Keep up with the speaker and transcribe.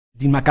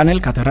Dean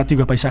Maccannel,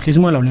 catedrático de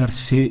paisajismo en la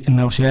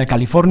Universidad de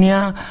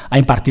California, ha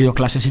impartido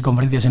clases y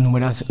conferencias en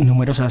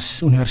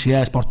numerosas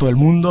universidades por todo el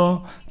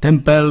mundo,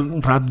 Temple,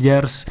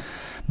 Rutgers,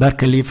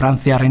 Berkeley,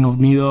 Francia, Reino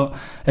Unido.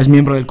 Es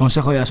miembro del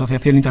Consejo de la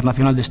Asociación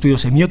Internacional de Estudios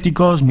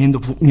Semióticos,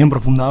 miembro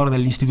fundador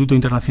del Instituto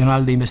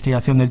Internacional de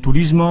Investigación del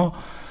Turismo,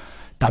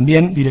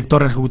 también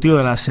director ejecutivo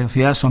de la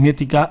Sociedad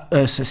Semiótica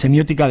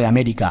de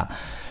América.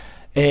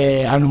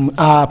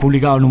 Ha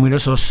publicado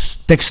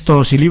numerosos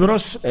textos y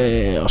libros.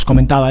 Os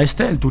comentaba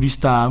El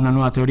turista, una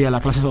nueva teoría de la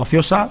clase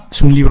ociosa.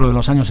 Es un libro de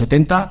los años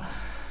 70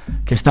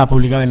 que está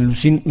publicado en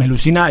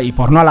Melusina, y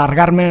por no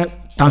alargarme,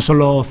 tan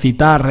solo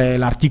citar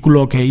el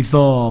artículo que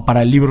hizo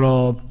para el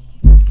libro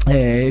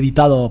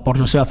editado por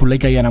José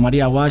Azuleika y Ana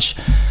María Wash,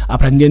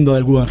 Aprendiendo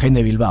del Guggenheim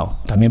de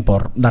Bilbao, también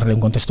por darle un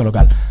contexto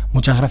local.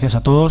 Muchas gracias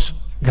a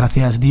todos.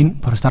 Gracias, Dean,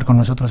 por estar con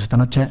nosotros esta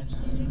noche.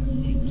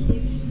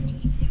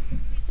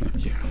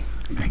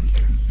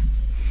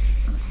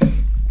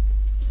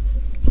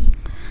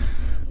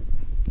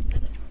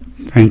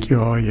 Thank you.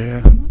 Oh,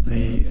 yeah.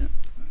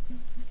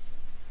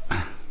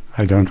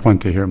 I don't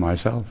want to hear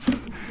myself.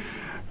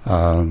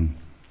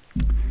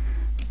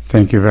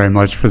 Thank you very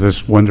much for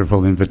this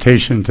wonderful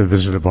invitation to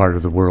visit a part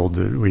of the world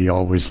that we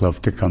always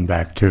love to come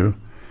back to.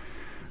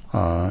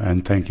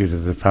 And thank you to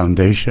the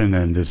foundation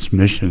and its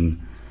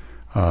mission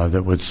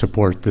that would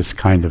support this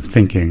kind of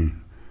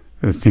thinking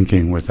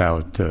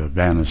without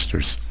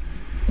banisters.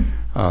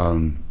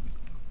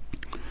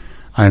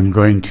 I'm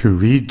going to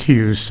read to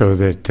you so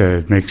that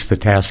it makes the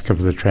task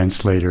of the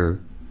translator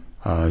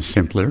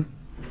simpler.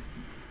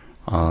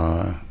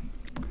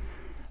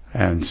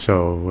 And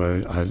so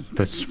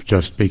let's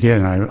just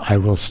begin. I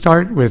will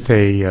start with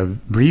a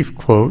brief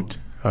quote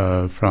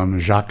from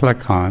Jacques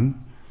Lacan,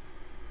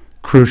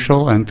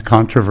 crucial and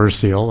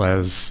controversial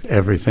as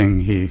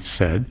everything he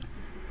said,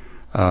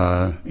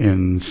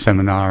 in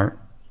Seminar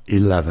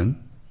 11.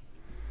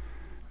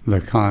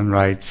 Lacan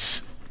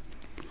writes,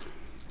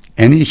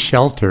 "Any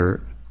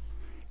shelter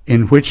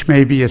in which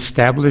may be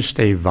established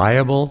a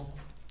viable,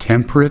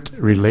 temperate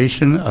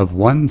relation of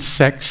one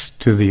sex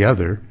to the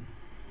other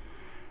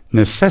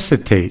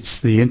necessitates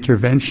the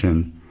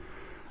intervention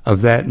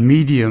of that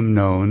medium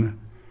known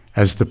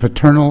as the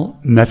paternal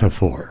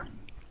metaphor."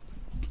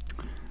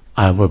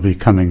 I will be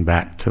coming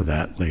back to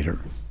that later.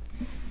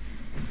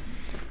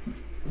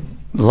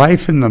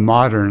 Life in the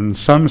modern,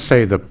 some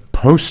say the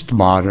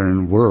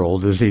postmodern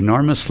world, is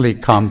enormously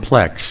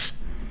complex,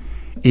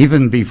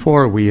 even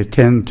before we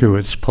attend to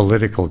its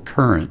political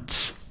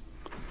currents.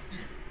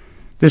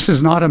 This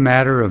is not a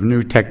matter of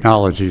new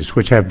technologies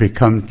which have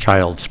become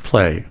child's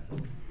play.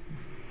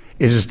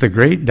 It is the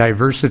great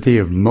diversity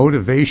of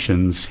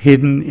motivations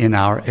hidden in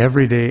our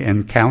everyday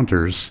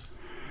encounters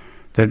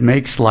that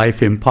makes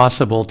life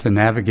impossible to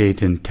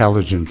navigate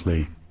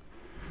intelligently.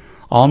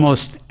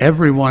 Almost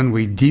everyone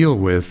we deal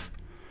with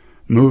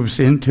moves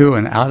into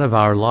and out of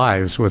our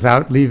lives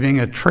without leaving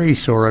a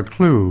trace or a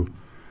clue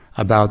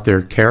about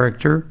their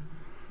character,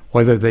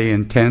 whether they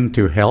intend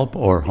to help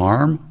or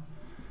harm,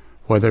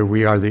 whether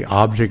we are the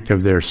object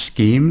of their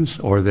schemes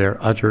or their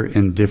utter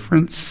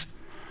indifference.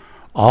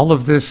 All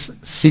of this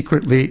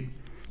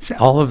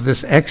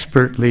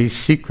expertly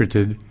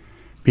secreted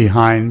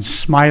behind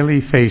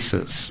smiley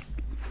faces.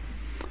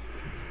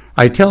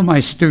 I tell my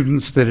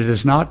students that it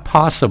is not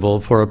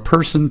possible for a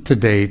person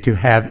today to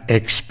have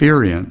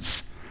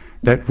experience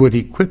that would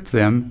equip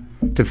them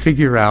to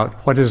figure out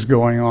what is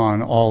going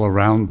on all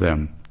around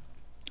them.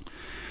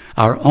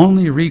 Our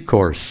only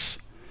recourse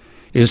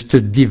is to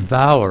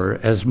devour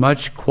as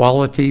much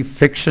quality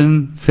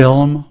fiction,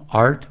 film,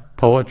 art,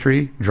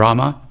 poetry,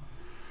 drama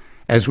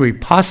as we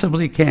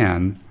possibly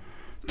can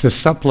to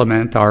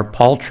supplement our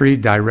paltry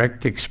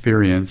direct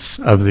experience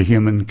of the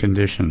human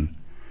condition.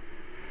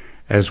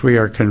 As we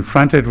are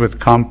confronted with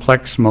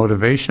complex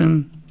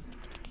motivation,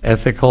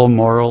 ethical,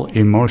 moral,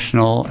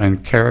 emotional,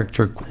 and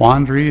character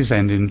quandaries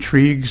and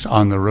intrigues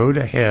on the road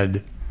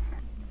ahead,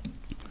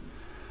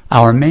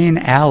 our main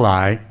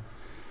ally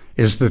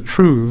is the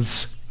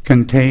truths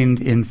contained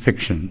in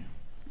fiction.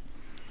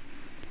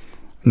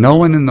 No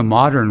one in the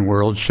modern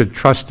world should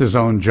trust his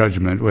own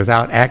judgment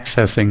without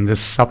accessing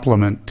this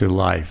supplement to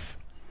life.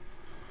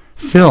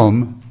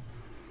 Film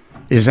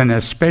is an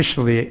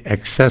especially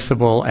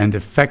accessible and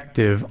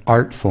effective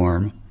art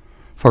form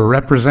for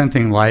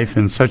representing life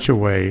in such a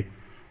way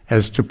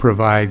as to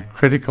provide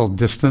critical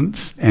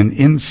distance and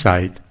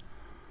insight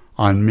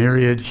on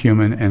myriad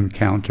human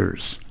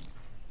encounters.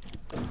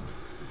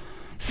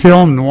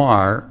 Film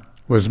noir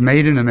was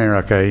made in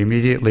America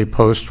immediately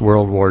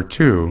post-World War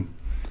II,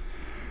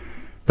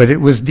 but it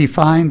was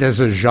defined as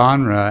a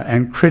genre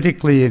and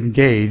critically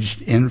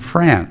engaged in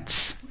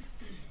France.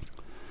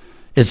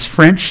 Its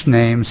French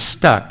name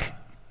stuck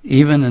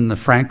even in the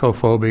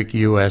Francophobic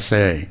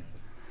USA.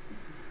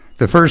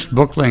 The first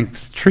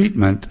book-length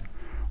treatment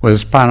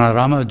was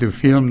Panorama du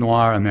film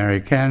noir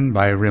américain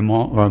by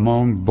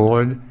Raymond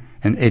Borde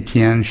and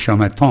Étienne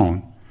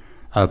Chometon,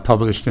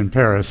 published in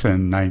Paris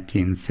in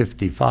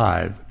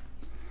 1955.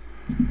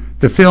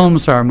 The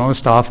films are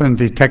most often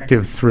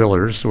detective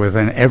thrillers with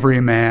an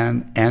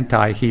everyman,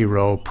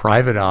 anti-hero,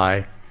 private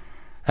eye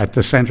at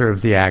the center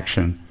of the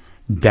action,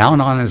 down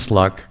on his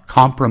luck,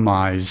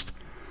 compromised,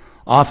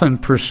 often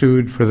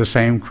pursued for the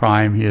same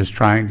crime he is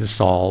trying to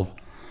solve,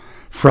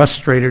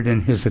 frustrated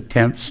in his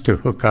attempts to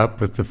hook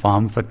up with the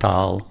femme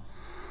fatale,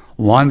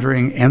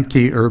 wandering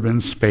empty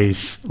urban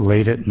space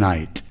late at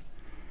night.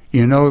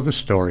 You know the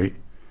story.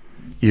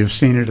 You've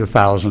seen it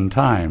 1,000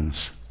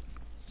 times.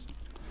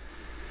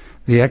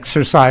 The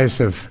exercise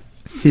of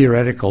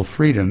theoretical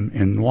freedom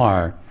in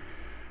noir.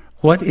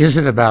 What is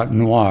it about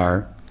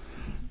noir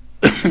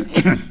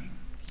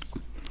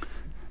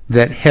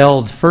that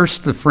held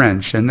first the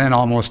French and then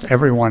almost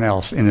everyone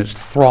else in its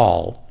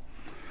thrall?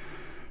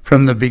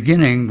 From the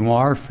beginning,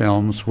 noir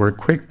films were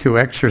quick to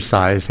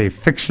exercise a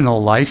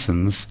fictional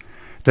license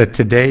that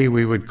today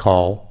we would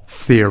call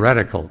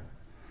theoretical.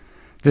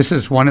 This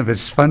is one of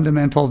its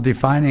fundamental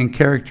defining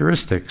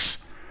characteristics.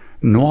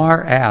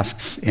 Noir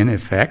asks, in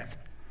effect,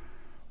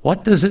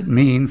 what does it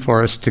mean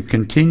for us to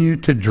continue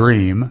to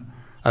dream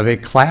of a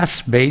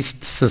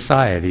class-based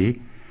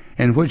society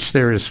in which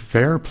there is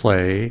fair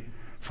play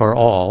for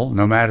all,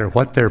 no matter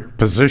what their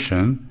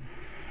position,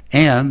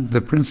 and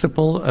the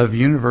principle of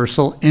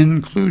universal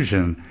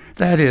inclusion,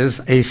 that is,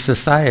 a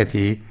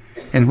society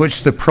in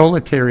which the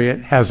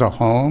proletariat has a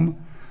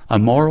home, a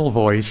moral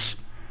voice,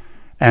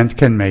 and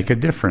can make a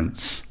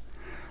difference,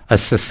 a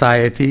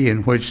society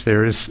in which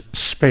there is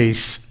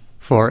space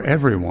for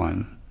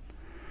everyone.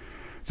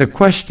 The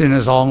question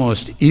is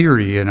almost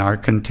eerie in our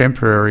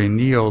contemporary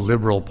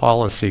neoliberal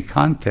policy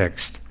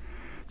context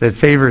that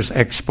favors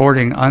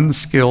exporting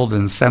unskilled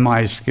and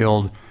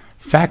semi-skilled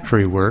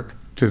factory work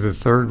to the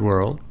third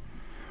world,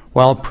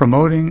 while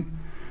promoting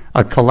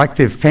a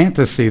collective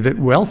fantasy that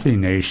wealthy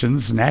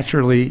nations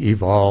naturally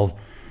evolve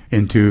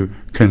into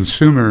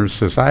consumer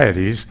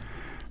societies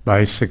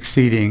by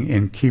succeeding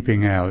in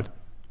keeping out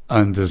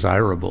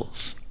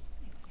undesirables.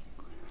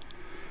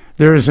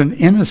 There is an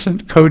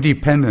innocent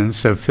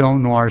codependence of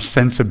film noir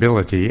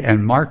sensibility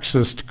and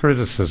Marxist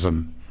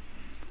criticism,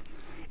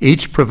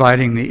 each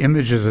providing the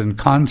images and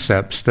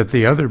concepts that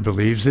the other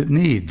believes it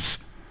needs.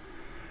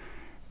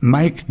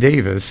 Mike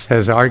Davis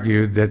has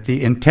argued that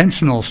the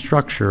intentional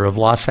structure of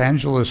Los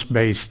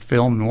Angeles-based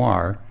film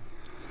noir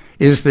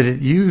is that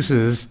it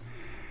uses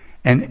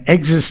an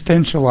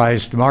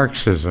existentialized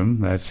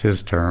Marxism, that's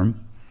his term,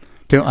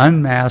 to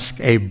unmask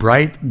a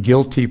bright,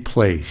 guilty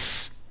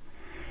place,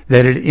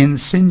 that it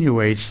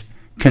insinuates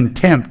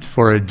contempt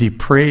for a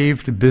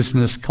depraved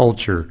business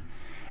culture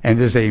and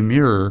is a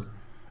mirror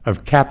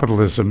of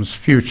capitalism's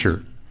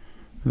future.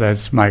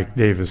 That's Mike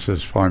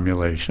Davis's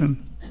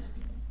formulation.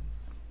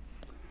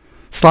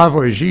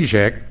 Slavoj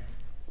Žižek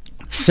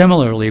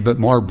similarly but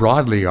more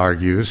broadly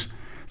argues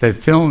that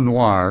film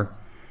noir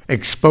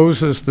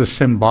exposes the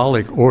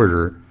symbolic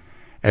order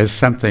as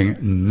something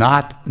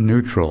not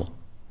neutral,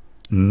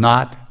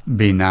 not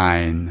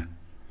benign.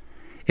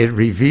 It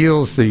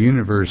reveals the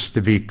universe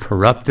to be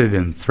corrupted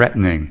and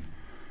threatening,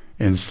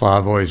 in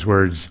Slavoj's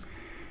words,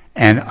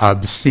 an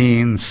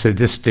obscene,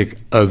 sadistic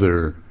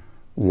other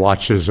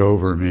watches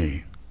over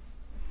me.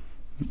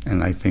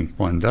 And I think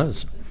one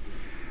does.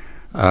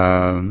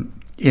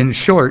 In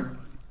short,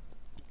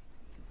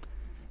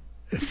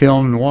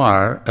 film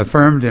noir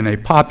affirmed in a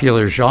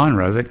popular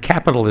genre that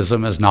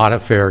capitalism is not a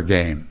fair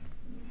game.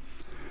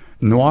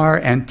 Noir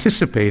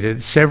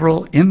anticipated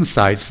several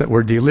insights that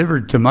were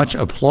delivered to much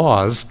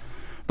applause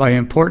by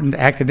important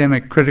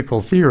academic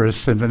critical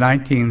theorists in the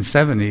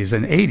 1970s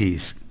and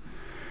 80s.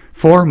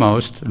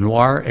 Foremost,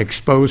 noir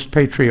exposed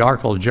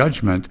patriarchal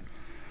judgment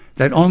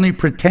that only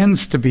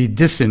pretends to be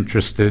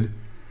disinterested,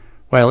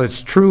 while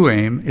its true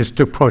aim is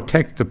to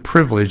protect the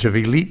privilege of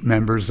elite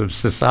members of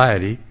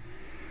society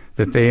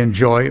that they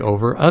enjoy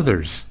over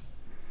others.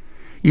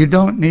 You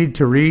don't need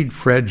to read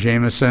Fred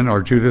Jameson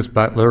or Judith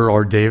Butler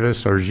or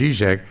Davis or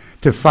Žižek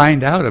to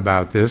find out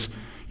about this.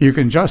 You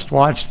can just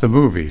watch the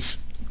movies.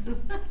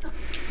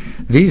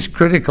 These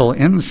critical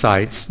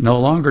insights no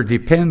longer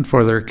depend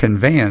for their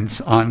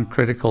conveyance on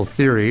critical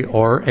theory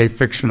or a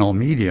fictional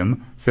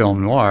medium,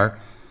 film noir,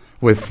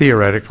 with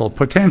theoretical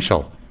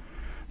potential.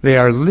 They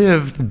are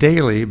lived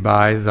daily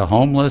by the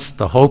homeless,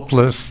 the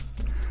hopeless,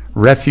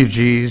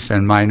 refugees,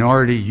 and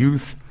minority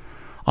youth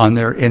on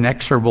their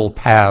inexorable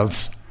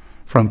paths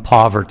from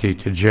poverty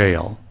to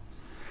jail.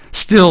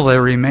 Still,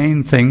 there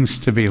remain things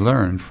to be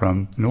learned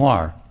from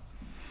noir.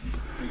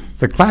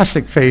 The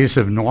classic phase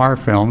of noir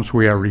films,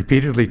 we are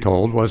repeatedly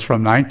told, was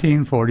from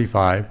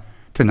 1945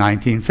 to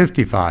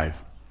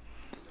 1955.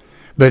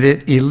 But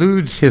it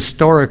eludes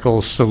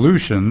historical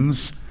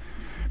solutions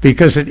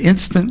because it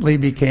instantly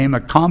became a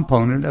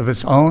component of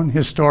its own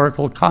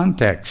historical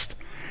context.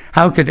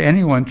 How could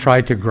anyone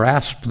try to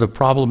grasp the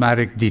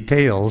problematic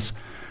details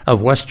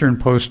of Western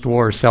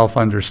post-war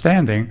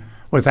self-understanding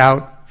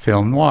without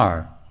film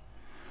noir?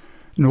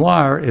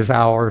 Noir is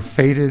our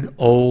faded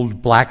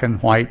old black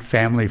and white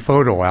family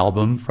photo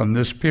album from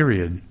this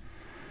period.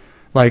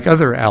 Like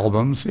other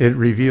albums, it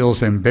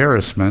reveals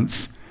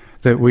embarrassments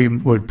that we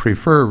would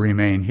prefer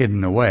remain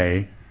hidden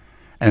away,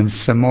 and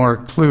some more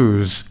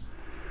clues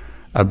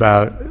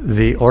about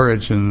the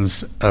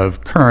origins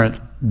of current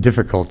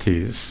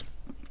difficulties.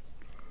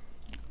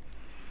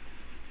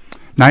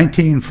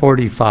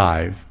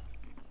 1945.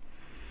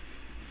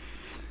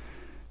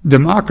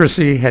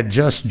 Democracy had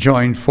just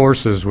joined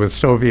forces with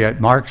Soviet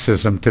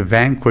Marxism to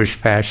vanquish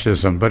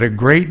fascism, but a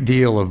great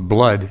deal of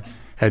blood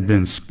had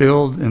been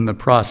spilled in the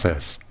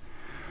process.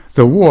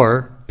 The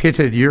war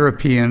pitted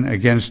European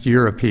against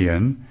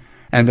European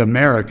and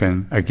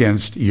American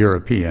against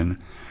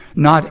European.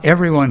 Not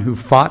everyone who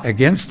fought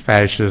against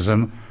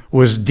fascism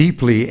was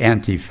deeply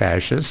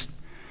anti-fascist.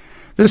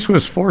 This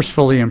was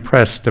forcefully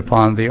impressed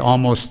upon the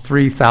almost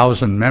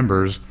 3,000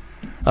 members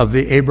of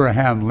the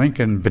Abraham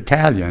Lincoln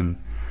Battalion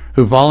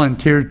who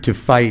volunteered to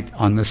fight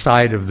on the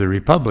side of the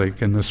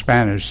Republic in the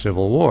Spanish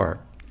Civil War.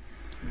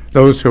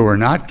 Those who were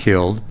not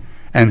killed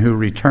and who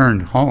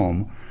returned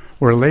home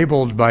were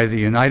labeled by the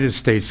United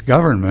States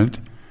government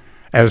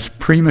as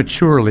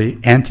prematurely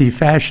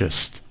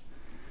anti-fascist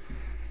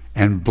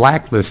and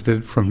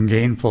blacklisted from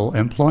gainful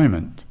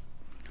employment.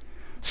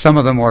 Some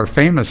of the more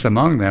famous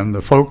among them,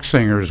 the folk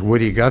singers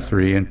Woody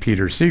Guthrie and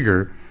Peter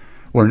Seeger,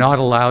 were not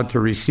allowed to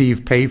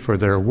receive pay for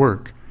their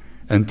work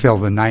until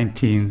the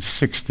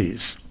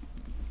 1960s.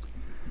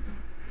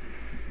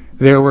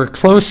 There were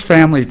close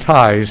family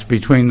ties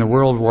between the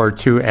World War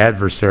II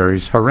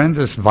adversaries,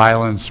 horrendous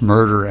violence,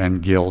 murder,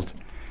 and guilt,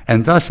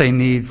 and thus a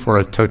need for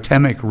a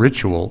totemic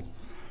ritual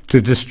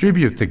to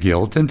distribute the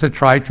guilt and to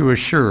try to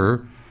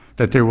assure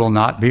that there will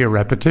not be a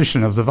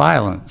repetition of the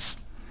violence.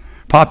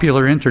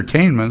 Popular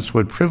entertainments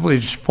would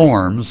privilege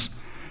forms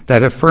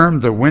that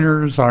affirmed the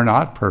winners are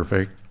not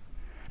perfect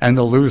and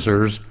the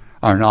losers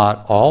are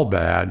not all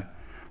bad,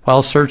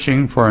 while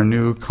searching for a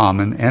new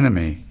common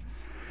enemy.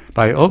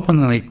 By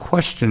openly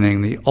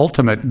questioning the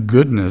ultimate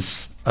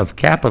goodness of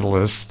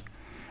capitalist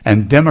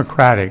and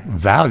democratic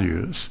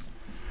values,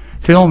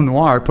 film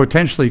noir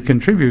potentially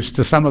contributes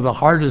to some of the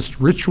hardest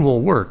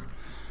ritual work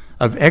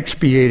of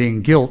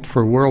expiating guilt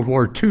for World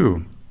War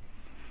II.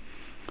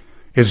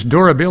 Its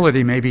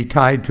durability may be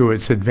tied to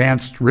its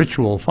advanced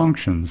ritual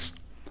functions,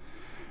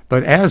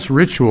 but as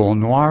ritual,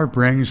 noir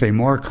brings a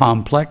more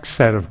complex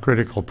set of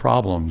critical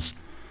problems,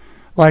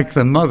 like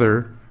the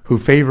mother who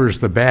favors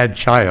the bad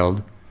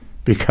child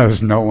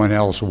because no one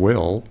else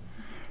will.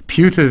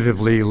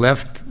 Putatively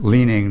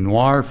left-leaning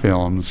noir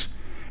films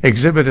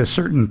exhibit a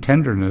certain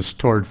tenderness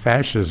toward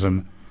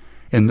fascism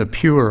in the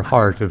pure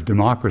heart of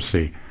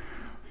democracy.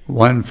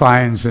 One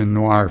finds in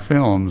noir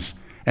films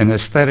an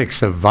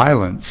aesthetics of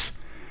violence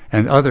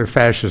and other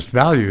fascist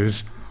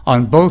values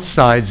on both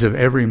sides of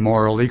every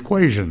moral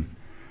equation.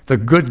 The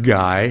good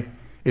guy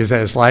is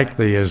as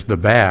likely as the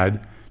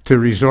bad to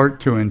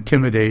resort to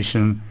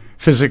intimidation,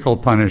 physical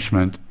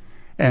punishment,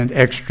 and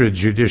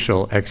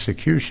extrajudicial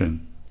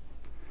execution.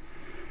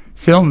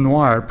 Film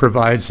noir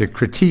provides a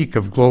critique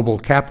of global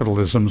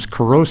capitalism's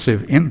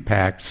corrosive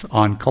impacts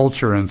on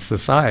culture and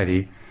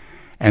society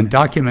and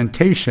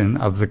documentation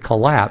of the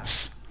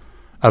collapse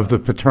of the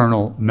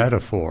paternal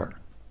metaphor.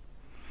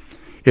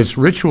 Its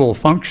ritual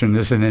function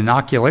is an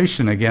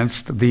inoculation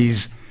against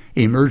these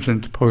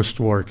emergent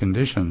post-war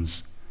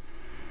conditions.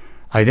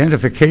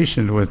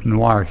 Identification with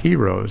noir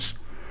heroes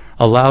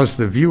allows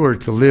the viewer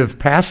to live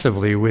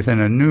passively within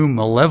a new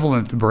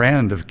malevolent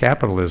brand of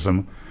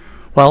capitalism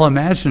while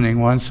imagining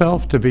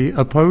oneself to be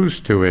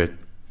opposed to it.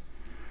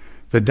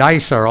 The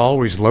dice are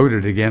always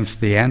loaded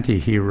against the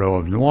anti-hero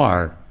of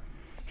noir.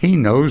 He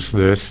knows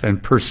this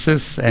and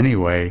persists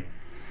anyway.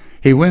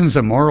 He wins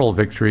a moral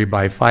victory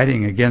by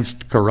fighting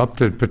against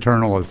corrupted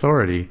paternal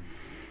authority,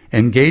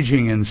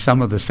 engaging in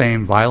some of the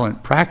same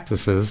violent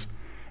practices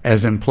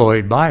as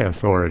employed by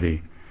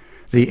authority.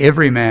 The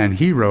everyman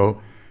hero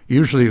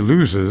usually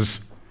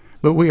loses,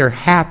 but we are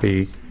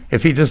happy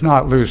if he does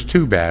not lose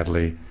too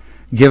badly,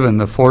 given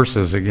the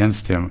forces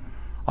against him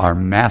are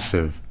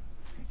massive,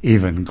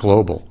 even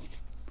global.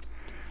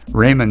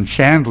 Raymond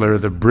Chandler,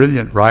 the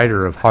brilliant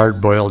writer of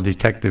hard-boiled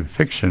detective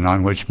fiction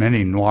on which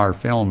many noir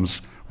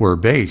films were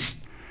based,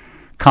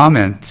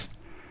 comments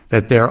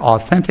that their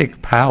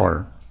authentic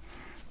power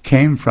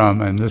came from,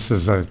 and this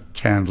is a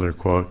Chandler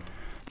quote,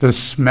 the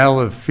smell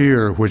of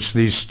fear which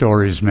these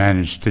stories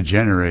managed to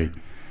generate.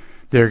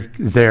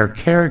 Their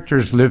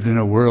characters lived in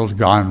a world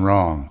gone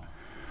wrong,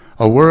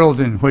 a world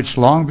in which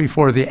long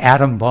before the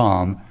atom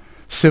bomb,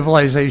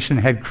 civilization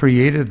had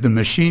created the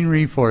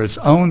machinery for its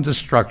own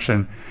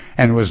destruction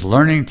and was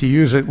learning to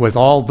use it with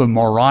all the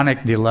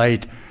moronic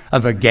delight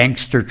of a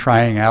gangster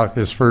trying out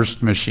his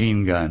first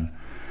machine gun.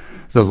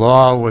 The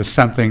law was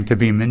something to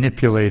be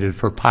manipulated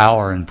for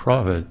power and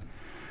profit.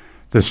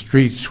 The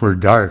streets were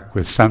dark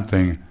with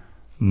something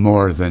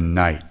more than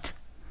night.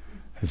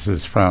 This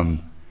is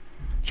from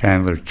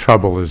Chandler,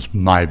 Trouble is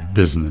My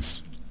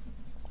Business.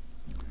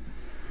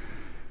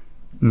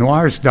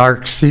 Noir's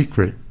dark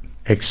secret,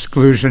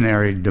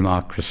 exclusionary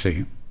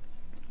democracy.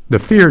 The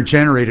fear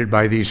generated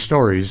by these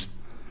stories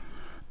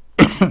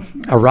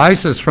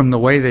arises from the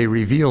way they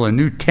reveal a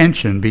new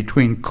tension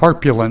between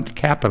corpulent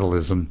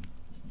capitalism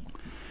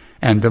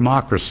and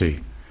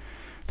democracy.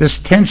 This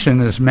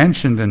tension is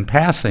mentioned in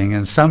passing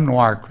in some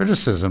noir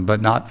criticism, but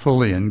not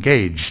fully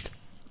engaged.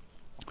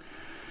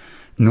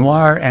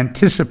 Noir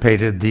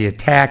anticipated the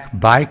attack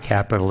by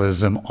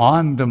capitalism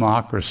on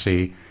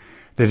democracy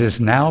that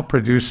is now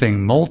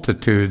producing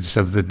multitudes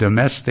of the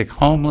domestic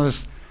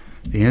homeless,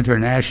 the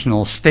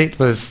international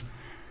stateless,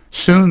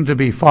 soon to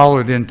be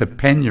followed into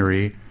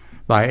penury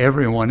by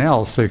everyone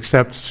else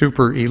except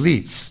super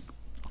elites.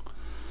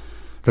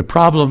 The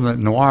problem that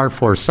Noir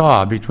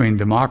foresaw between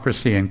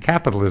democracy and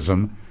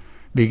capitalism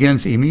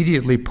begins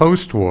immediately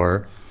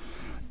post-war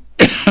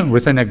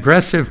with an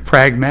aggressive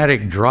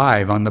pragmatic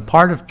drive on the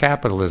part of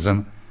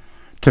capitalism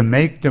to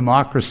make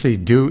democracy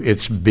do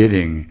its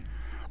bidding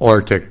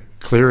or to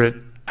clear it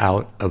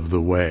out of the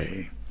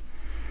way.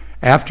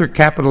 After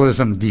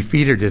capitalism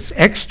defeated its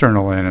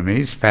external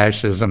enemies,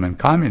 fascism and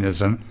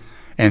communism,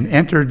 and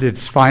entered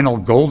its final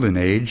golden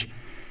age,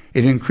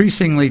 it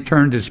increasingly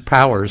turned its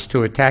powers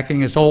to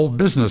attacking its old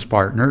business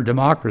partner,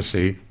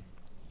 democracy,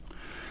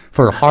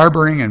 for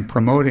harboring and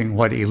promoting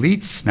what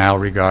elites now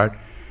regard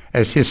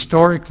as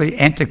historically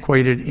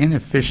antiquated,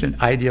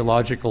 inefficient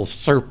ideological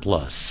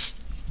surplus.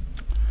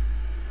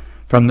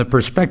 From the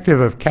perspective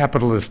of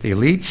capitalist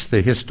elites,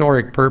 the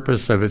historic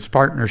purpose of its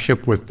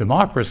partnership with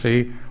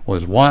democracy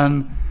was,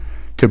 one,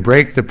 to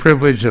break the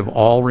privilege of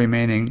all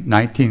remaining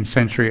 19th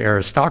century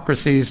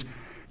aristocracies,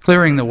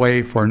 clearing the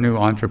way for new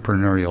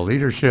entrepreneurial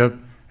leadership,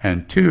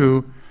 and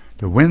two,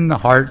 to win the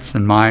hearts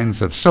and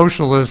minds of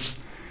socialists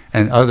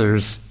and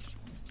others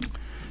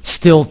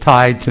still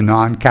tied to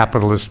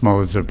non-capitalist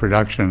modes of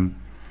production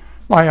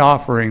by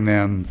offering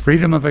them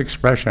freedom of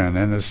expression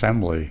and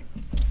assembly.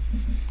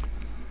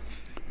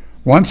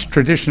 Once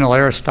traditional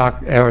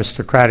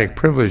aristocratic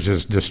privilege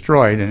is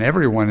destroyed and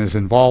everyone is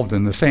involved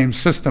in the same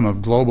system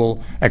of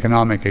global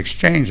economic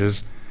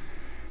exchanges,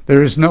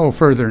 there is no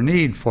further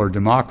need for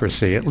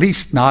democracy, at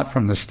least not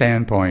from the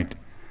standpoint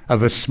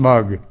of a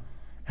smug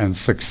and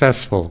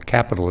successful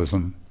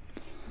capitalism.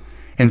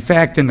 In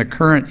fact, in the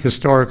current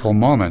historical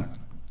moment,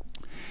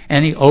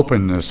 any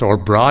openness or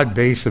broad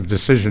base of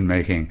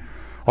decision-making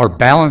or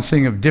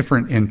balancing of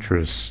different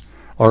interests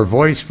or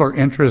voice for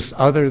interests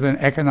other than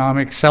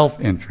economic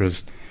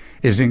self-interest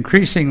is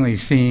increasingly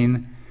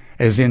seen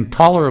as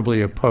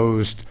intolerably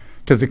opposed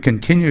to the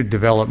continued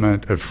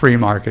development of free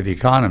market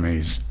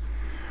economies.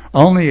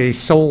 Only a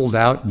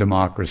sold-out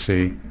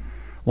democracy,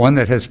 one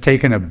that has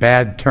taken a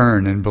bad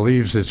turn and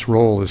believes its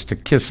role is to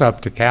kiss up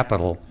to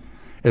capital,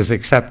 is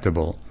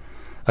acceptable.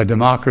 A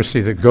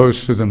democracy that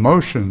goes through the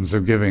motions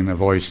of giving the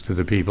voice to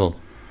the people,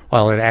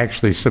 while it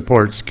actually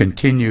supports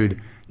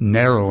continued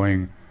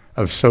narrowing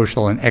of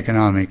social and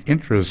economic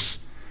interests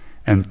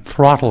and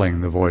throttling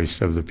the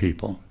voice of the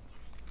people.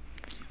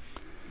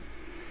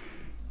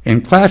 In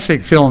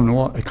classic film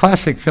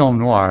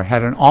noir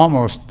had an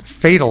almost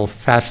fatal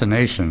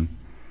fascination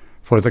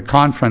for the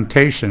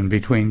confrontation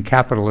between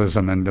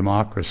capitalism and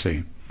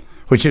democracy,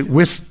 which it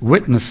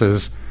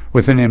witnesses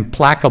with an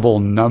implacable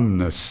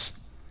numbness.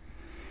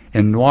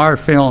 In noir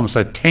films,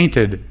 a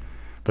tainted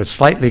but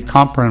slightly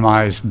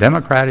compromised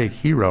democratic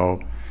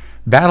hero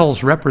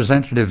battles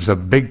representatives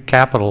of big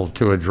capital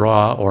to a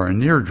draw or a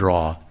near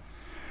draw.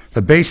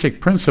 The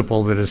basic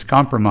principle that is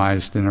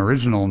compromised in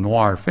original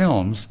noir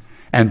films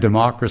and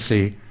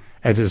democracy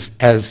as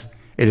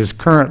it is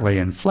currently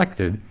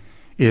inflected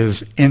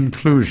is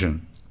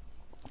inclusion.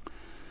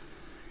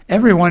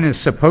 Everyone is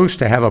supposed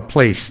to have a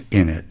place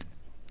in it,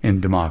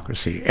 in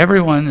democracy.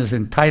 Everyone is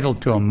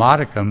entitled to a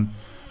modicum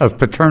of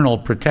paternal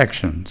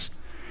protections.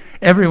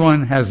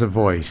 Everyone has a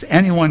voice.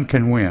 Anyone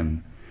can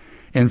win.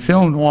 In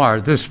film noir,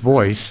 this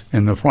voice,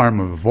 in the form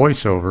of a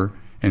voiceover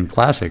in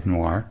classic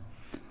noir,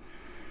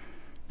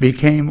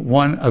 became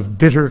one of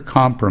bitter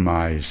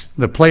compromise.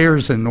 The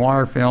players in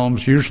noir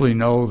films usually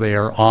know they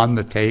are on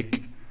the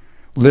take,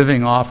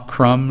 living off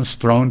crumbs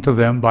thrown to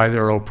them by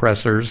their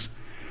oppressors.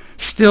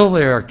 Still,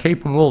 they are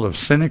capable of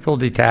cynical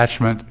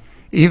detachment,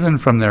 even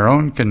from their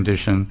own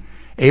condition,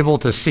 able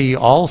to see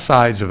all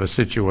sides of a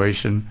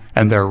situation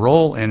and their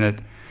role in it.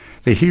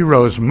 The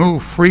heroes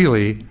move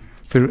freely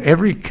through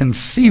every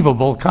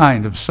conceivable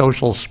kind of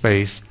social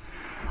space.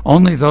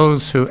 Only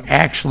those who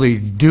actually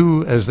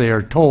do as they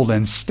are told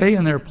and stay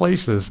in their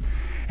places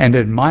and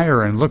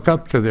admire and look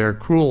up to their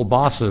cruel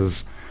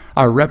bosses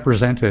are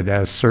represented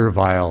as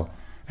servile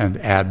and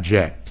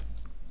abject.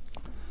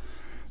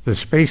 The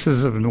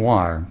spaces of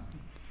noir.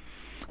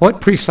 What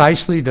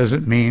precisely does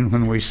it mean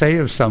when we say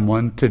of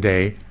someone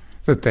today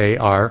that they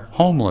are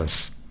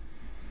homeless?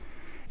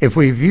 If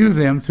we view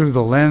them through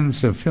the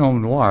lens of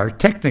film noir,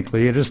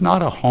 technically it is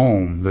not a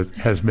home that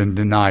has been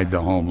denied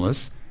the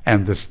homeless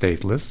and the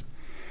stateless.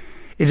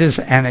 It is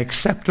an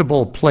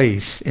acceptable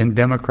place in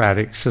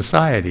democratic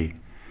society.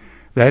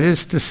 That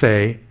is to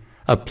say,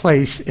 a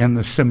place in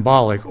the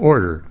symbolic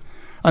order.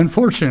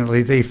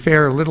 Unfortunately, they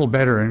fare little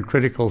better in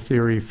critical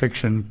theory,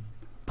 fiction,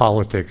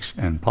 politics,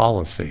 and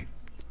policy.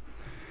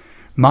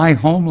 My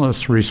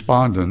homeless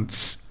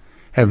respondents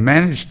have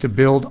managed to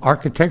build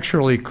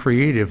architecturally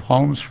creative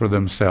homes for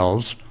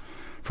themselves,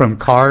 from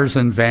cars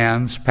and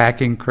vans,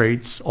 packing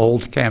crates,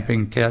 old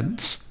camping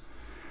tents,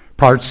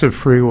 parts of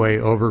freeway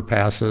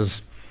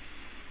overpasses,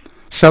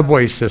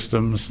 subway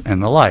systems,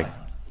 and the like.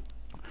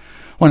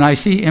 When I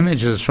see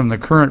images from the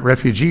current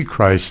refugee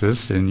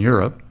crisis in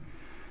Europe,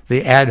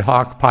 the ad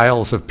hoc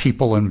piles of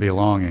people and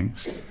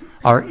belongings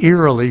are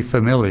eerily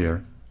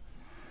familiar.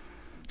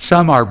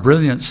 Some are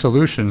brilliant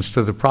solutions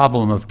to the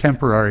problem of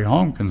temporary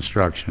home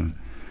construction.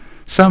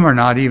 Some are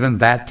not even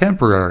that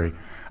temporary.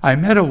 I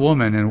met a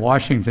woman in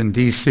Washington,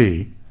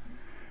 D.C.,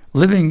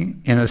 living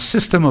in a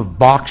system of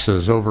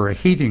boxes over a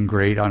heating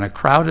grate on a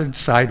crowded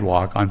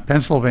sidewalk on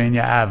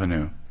Pennsylvania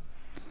Avenue.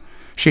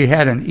 She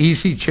had an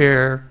easy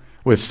chair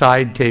with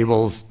side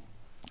tables,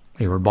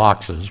 they were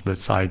boxes, but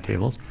side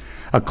tables,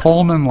 a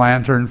Coleman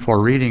lantern for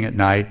reading at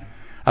night,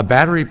 a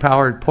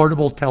battery-powered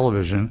portable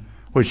television,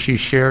 which she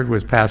shared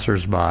with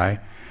passers-by,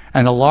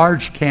 and a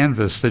large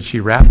canvas that she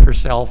wrapped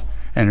herself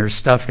and her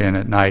stuff in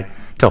at night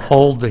to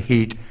hold the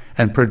heat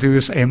and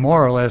produce a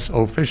more or less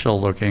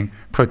official-looking,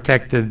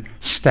 protected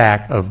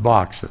stack of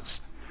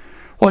boxes.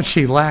 What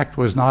she lacked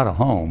was not a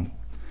home,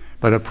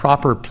 but a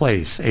proper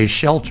place, a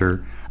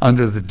shelter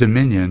under the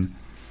dominion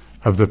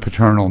of the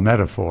paternal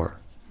metaphor.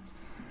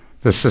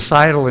 The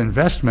societal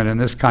investment in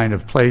this kind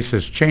of place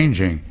is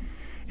changing.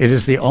 It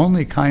is the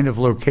only kind of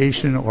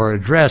location or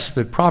address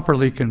that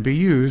properly can be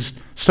used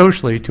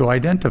socially to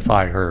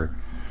identify her,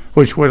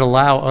 which would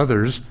allow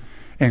others,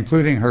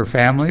 including her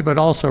family, but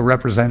also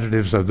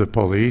representatives of the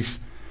police,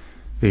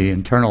 the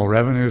Internal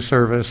Revenue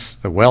Service,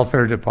 the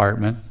Welfare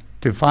Department,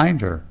 to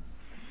find her.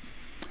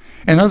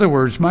 In other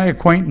words, my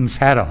acquaintance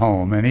had a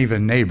home and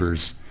even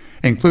neighbors,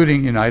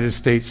 including United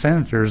States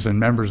senators and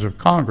members of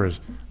Congress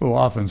who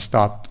often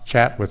stopped to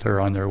chat with her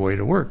on their way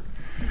to work.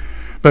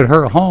 But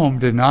her home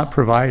did not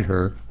provide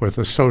her with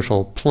a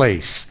social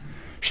place.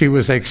 She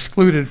was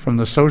excluded from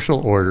the social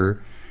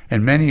order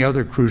in many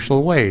other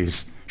crucial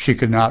ways. She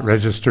could not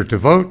register to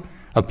vote,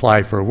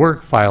 apply for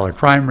work, file a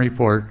crime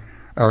report,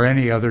 or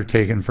any other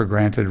taken for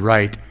granted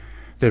right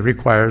that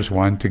requires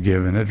one to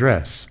give an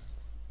address.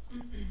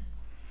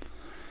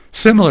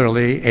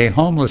 Similarly, a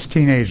homeless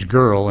teenage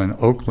girl in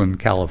Oakland,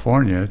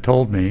 California,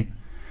 told me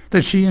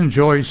that she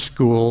enjoys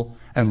school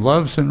and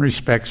loves and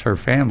respects her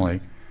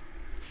family,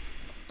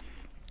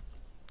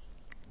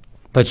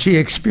 but she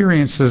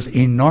experiences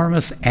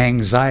enormous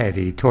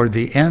anxiety toward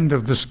the end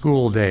of the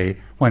school day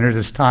when it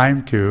is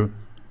time to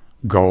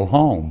go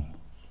home,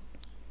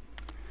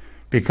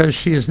 because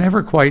she is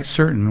never quite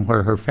certain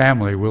where her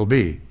family will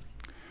be.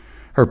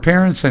 Her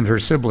parents and her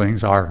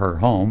siblings are her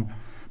home,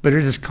 but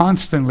it is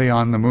constantly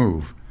on the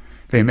move.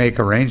 They make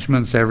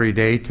arrangements every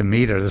day to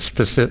meet at a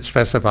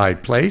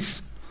specified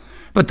place,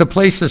 but the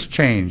places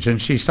change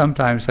and she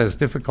sometimes has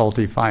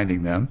difficulty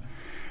finding them.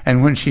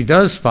 And when she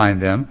does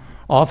find them,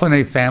 often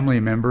a family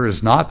member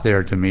is not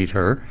there to meet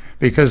her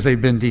because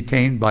they've been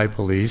detained by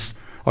police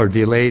or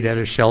delayed at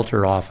a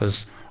shelter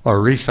office or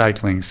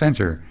recycling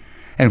center.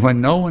 And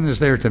when no one is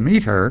there to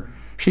meet her,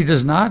 she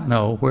does not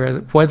know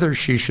whether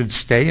she should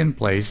stay in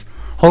place,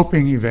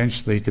 hoping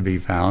eventually to be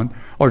found,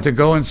 or to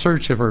go in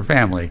search of her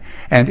family.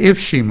 And if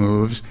she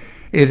moves,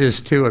 it is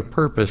to a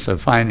purpose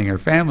of finding her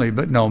family,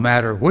 but no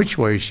matter which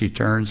way she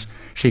turns,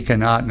 she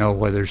cannot know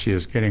whether she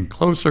is getting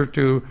closer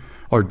to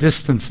or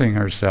distancing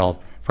herself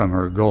from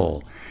her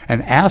goal.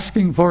 And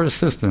asking for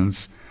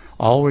assistance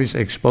always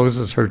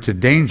exposes her to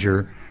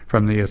danger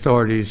from the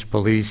authorities,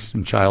 police,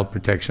 and child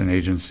protection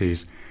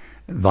agencies,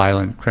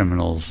 violent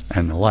criminals,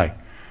 and the like.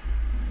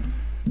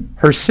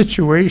 Her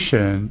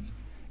situation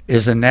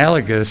is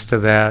analogous to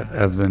that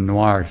of the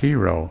noir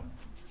hero,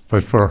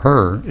 but for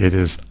her it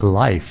is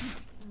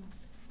life.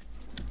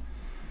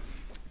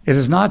 It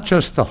is not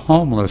just the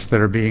homeless that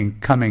are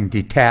becoming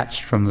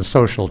detached from the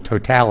social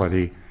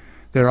totality.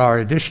 There are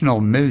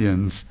additional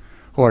millions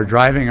who are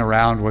driving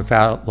around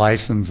without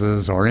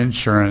licenses or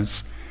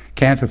insurance,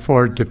 can't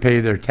afford to pay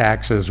their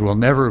taxes, will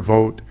never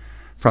vote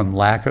from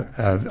lack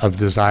of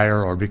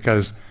desire or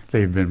because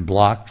they've been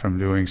blocked from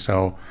doing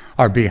so,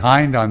 are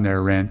behind on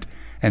their rent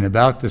and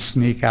about to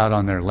sneak out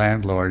on their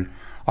landlord,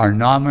 are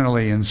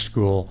nominally in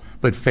school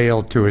but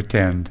fail to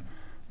attend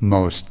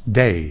most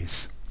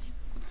days.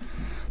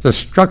 The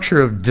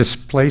structure of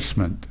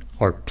displacement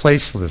or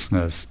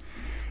placelessness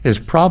is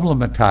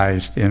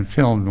problematized in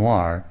film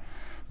noir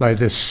by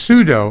the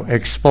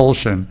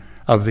pseudo-expulsion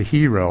of the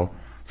hero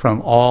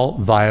from all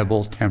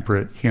viable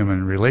temperate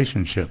human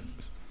relationships.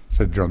 It's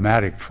a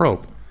dramatic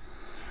trope.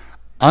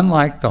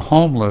 Unlike the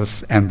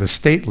homeless and the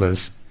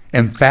stateless,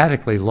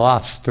 emphatically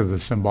lost to the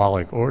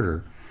symbolic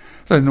order,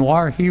 the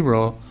noir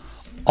hero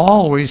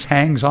always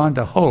hangs on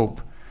to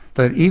hope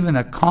that even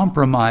a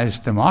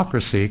compromised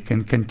democracy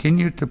can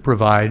continue to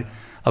provide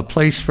a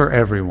place for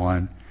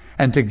everyone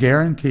and to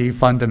guarantee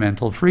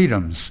fundamental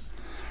freedoms.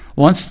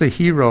 Once the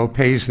hero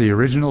pays the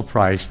original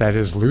price, that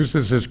is,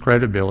 loses his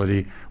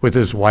credibility with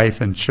his wife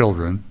and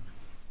children,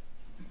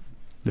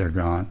 they're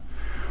gone,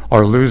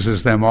 or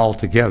loses them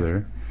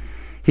altogether,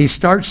 he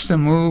starts to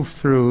move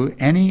through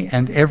any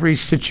and every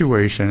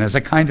situation as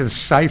a kind of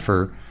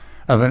cipher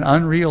of an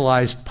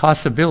unrealized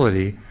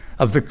possibility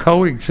of the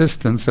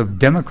coexistence of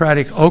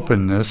democratic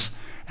openness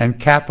and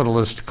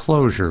capitalist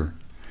closure.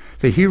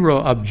 The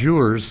hero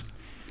abjures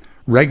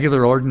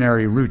regular,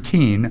 ordinary,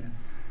 routine,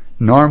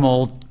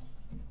 normal,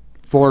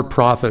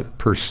 for-profit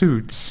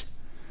pursuits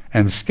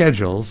and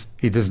schedules.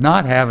 He does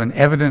not have an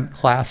evident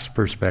class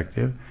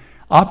perspective,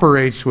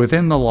 operates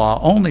within the law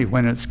only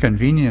when it's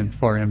convenient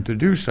for him to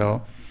do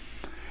so,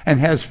 and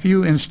has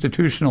few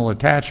institutional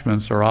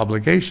attachments or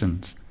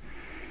obligations.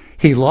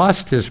 He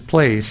lost his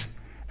place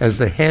as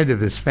the head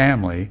of his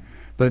family,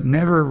 but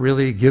never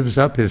really gives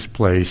up his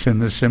place in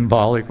the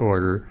symbolic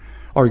order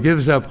or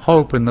gives up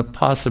hope in the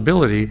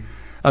possibility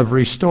of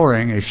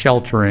restoring a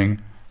sheltering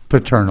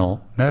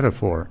paternal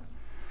metaphor.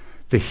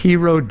 The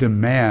hero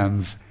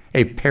demands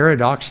a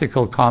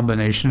paradoxical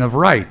combination of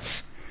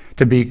rights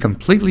to be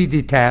completely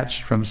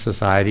detached from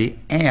society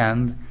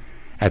and,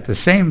 at the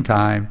same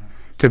time,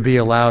 to be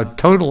allowed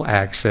total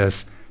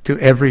access to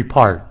every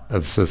part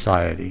of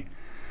society.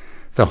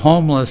 The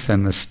homeless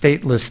and the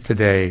stateless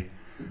today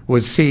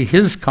would see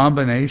his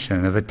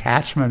combination of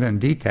attachment and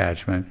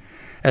detachment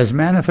as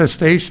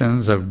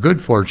manifestations of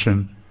good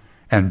fortune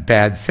and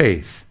bad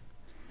faith.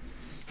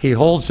 He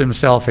holds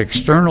himself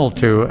external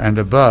to and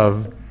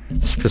above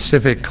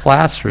specific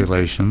class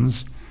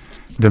relations,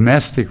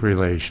 domestic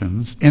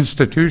relations,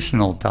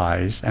 institutional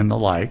ties, and the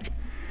like,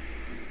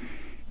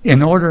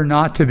 in order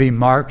not to be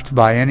marked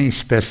by any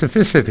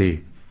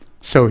specificity,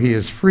 so he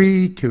is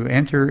free to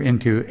enter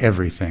into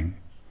everything.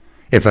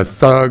 If a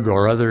thug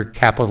or other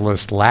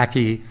capitalist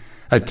lackey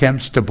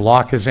attempts to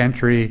block his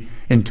entry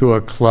into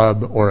a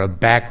club or a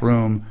back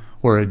room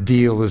where a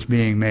deal is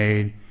being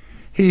made,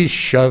 he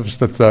shoves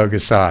the thug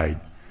aside.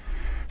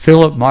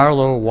 Philip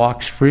Marlowe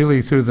walks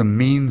freely through the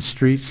mean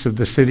streets of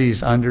the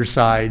city's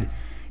underside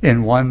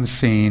in one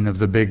scene of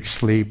The Big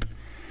Sleep,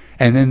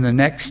 and in the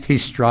next he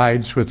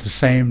strides with the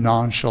same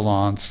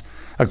nonchalance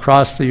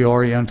across the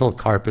oriental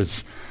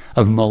carpets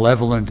of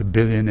malevolent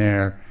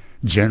billionaire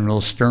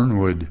General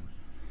Sternwood.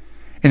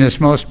 In its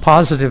most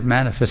positive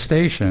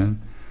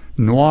manifestation,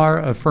 noir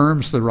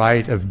affirms the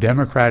right of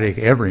democratic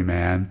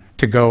everyman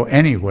to go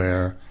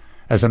anywhere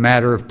as a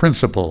matter of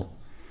principle.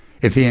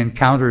 If he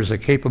encounters a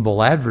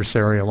capable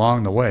adversary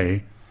along the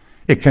way,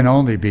 it can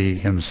only be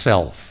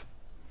himself.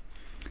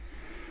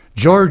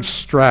 George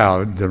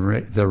Stroud, the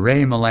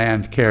Ray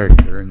Milland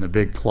character in The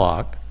Big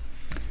Clock,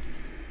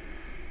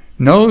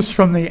 knows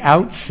from the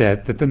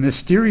outset that the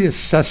mysterious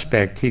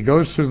suspect he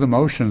goes through the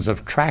motions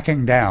of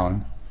tracking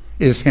down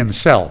is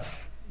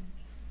himself.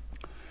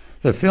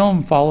 The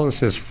film follows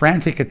his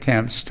frantic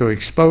attempts to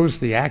expose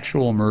the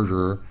actual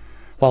murderer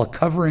while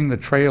covering the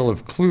trail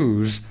of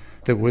clues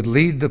that would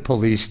lead the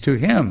police to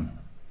him.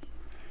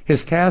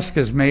 His task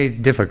is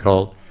made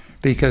difficult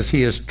because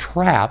he is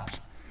trapped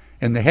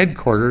in the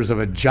headquarters of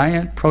a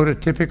giant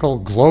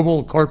prototypical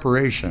global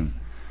corporation,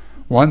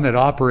 one that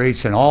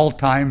operates in all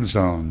time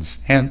zones,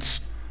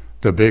 hence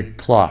the big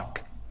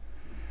clock.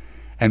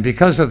 And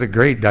because of the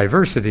great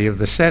diversity of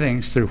the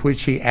settings through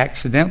which he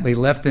accidentally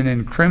left an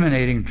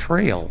incriminating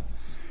trail,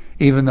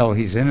 even though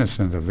he's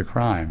innocent of the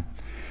crime.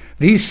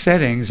 These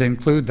settings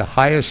include the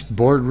highest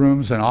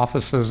boardrooms and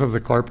offices of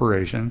the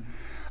corporation,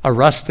 a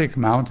rustic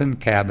mountain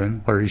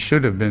cabin where he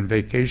should have been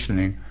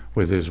vacationing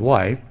with his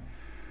wife,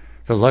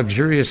 the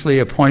luxuriously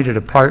appointed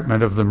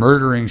apartment of the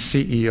murdering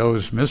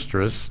CEO's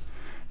mistress,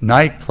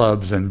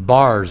 nightclubs and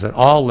bars at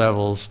all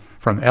levels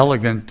from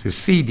elegant to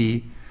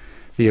seedy,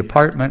 the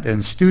apartment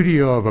and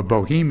studio of a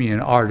bohemian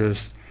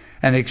artist,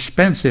 an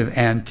expensive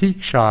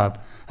antique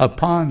shop, a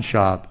pawn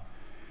shop,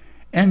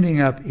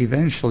 ending up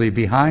eventually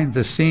behind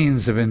the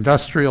scenes of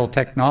industrial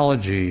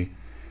technology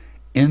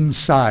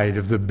inside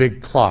of the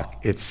big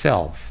clock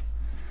itself.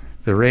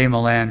 The Ray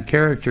Milland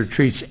character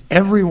treats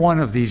every one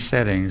of these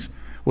settings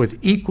with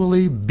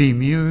equally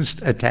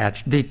bemused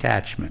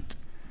detachment,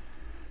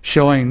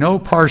 showing no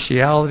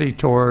partiality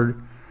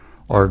toward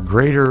or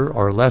greater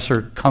or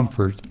lesser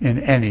comfort in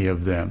any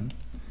of them.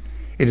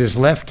 It is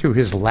left to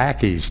his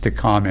lackeys to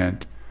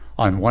comment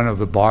on one of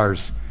the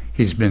bars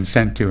he's been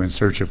sent to in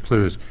search of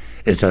clues.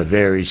 It's a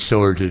very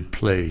sordid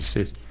place.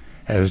 It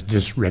has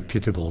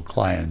disreputable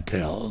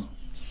clientele.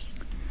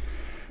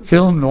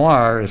 Film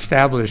noir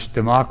established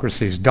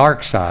democracy's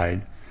dark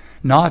side,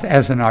 not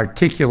as an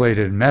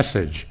articulated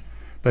message,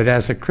 but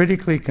as a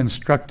critically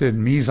constructed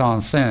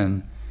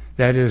mise-en-scène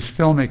that is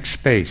filmic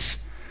space.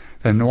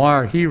 The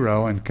noir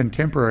hero and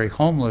contemporary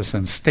homeless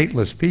and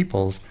stateless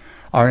peoples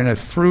are in a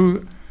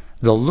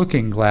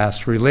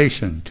through-the-looking-glass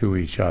relation to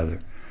each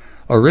other.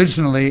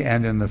 Originally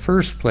and in the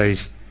first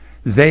place,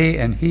 they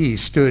and he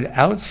stood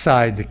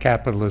outside the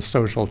capitalist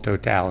social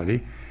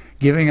totality,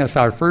 giving us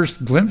our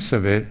first glimpse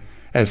of it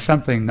as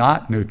something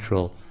not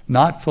neutral,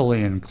 not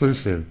fully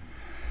inclusive.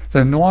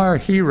 The noir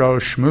hero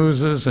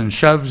schmoozes and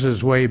shoves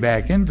his way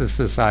back into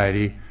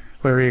society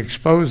where he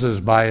exposes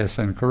bias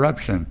and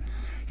corruption.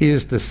 He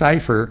is the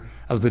cipher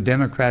of the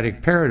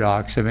democratic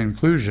paradox of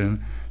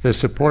inclusion that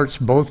supports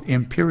both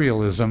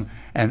imperialism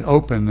and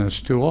openness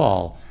to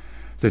all,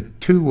 the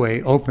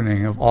two-way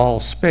opening of all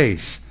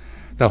space.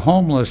 The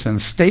homeless and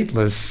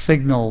stateless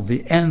signal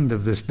the end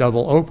of this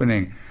double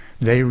opening.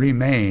 They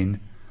remain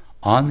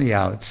on the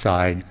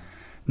outside,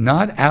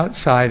 not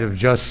outside of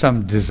just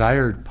some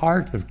desired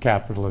part of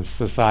capitalist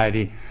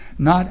society,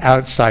 not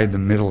outside the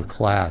middle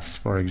class,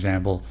 for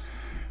example,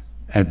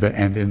 and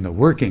in the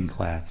working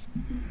class.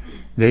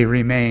 They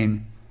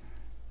remain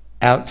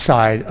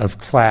outside of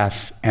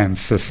class and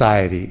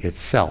society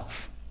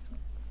itself.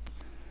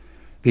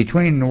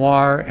 Between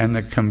noir and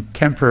the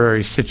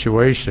contemporary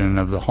situation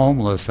of the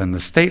homeless and the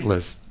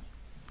stateless,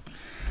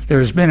 there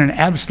has been an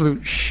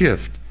absolute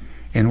shift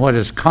in what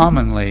is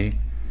commonly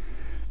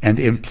and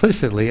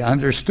implicitly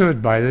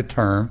understood by the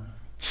term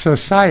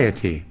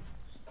society,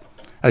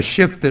 a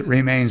shift that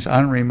remains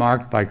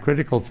unremarked by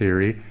critical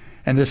theory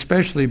and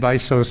especially by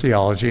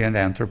sociology and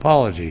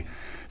anthropology.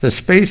 The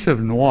space of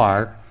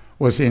noir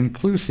was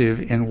inclusive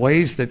in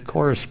ways that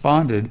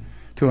corresponded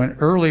to an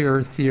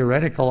earlier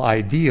theoretical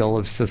ideal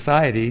of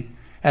society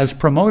as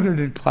promoted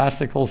in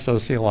classical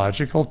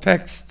sociological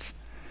texts.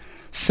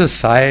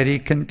 Society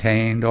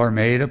contained or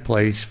made a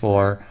place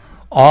for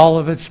all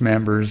of its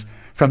members,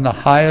 from the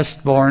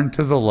highest born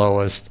to the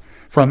lowest,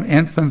 from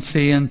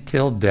infancy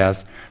until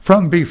death,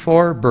 from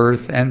before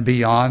birth and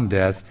beyond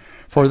death,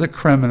 for the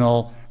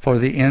criminal, for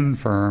the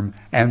infirm,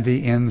 and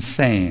the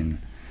insane.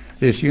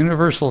 This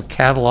universal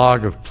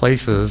catalog of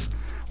places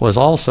was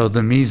also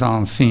the mise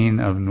en scene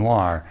of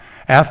noir.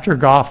 After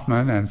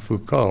Goffman and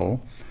Foucault,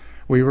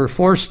 we were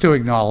forced to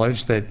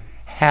acknowledge that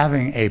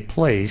having a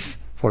place,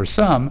 for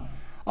some,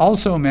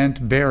 also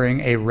meant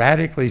bearing a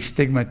radically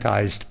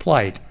stigmatized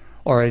plight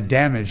or a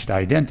damaged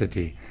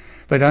identity.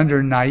 But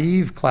under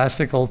naive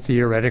classical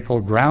theoretical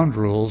ground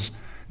rules,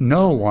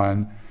 no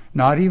one,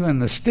 not even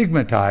the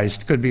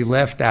stigmatized, could be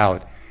left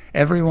out.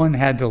 Everyone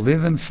had to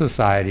live in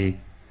society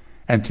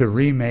and to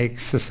remake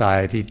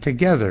society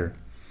together.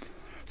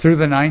 Through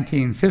the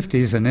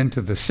 1950s and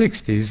into the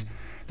 60s,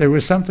 there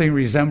was something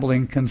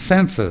resembling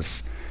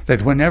consensus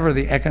that whenever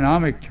the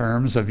economic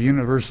terms of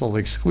universal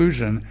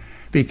exclusion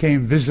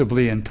became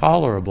visibly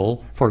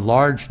intolerable for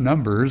large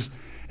numbers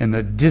in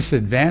the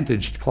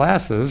disadvantaged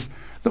classes,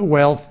 the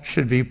wealth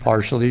should be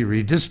partially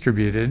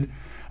redistributed,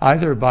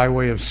 either by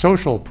way of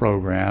social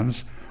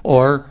programs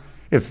or,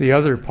 if the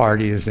other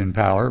party is in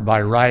power,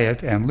 by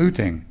riot and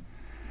looting.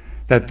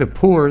 That the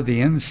poor, the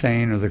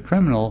insane, or the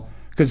criminal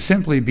could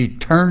simply be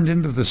turned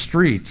into the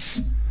streets,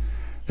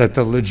 that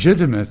the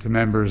legitimate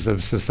members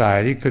of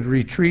society could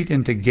retreat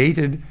into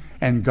gated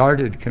and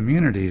guarded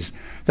communities,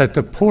 that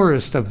the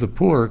poorest of the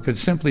poor could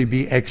simply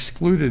be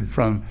excluded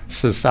from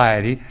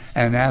society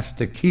and asked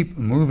to keep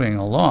moving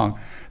along.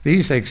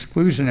 These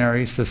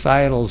exclusionary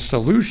societal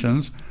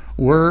solutions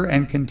were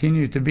and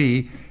continue to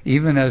be,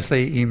 even as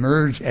they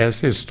emerge as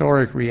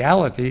historic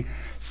reality,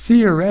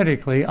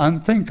 theoretically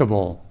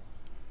unthinkable.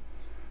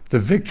 The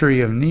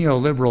victory of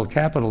neoliberal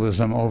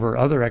capitalism over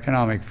other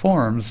economic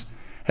forms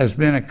has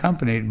been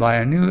accompanied by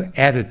a new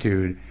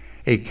attitude,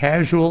 a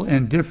casual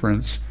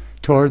indifference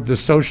toward the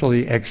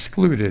socially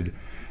excluded.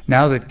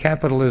 Now that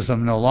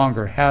capitalism no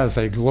longer has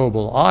a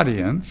global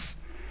audience,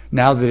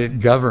 now that it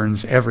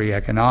governs every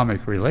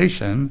economic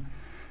relation,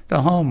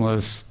 the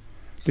homeless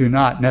do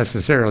not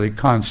necessarily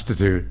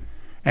constitute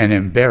an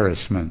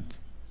embarrassment.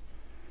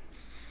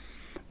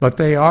 But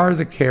they are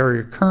the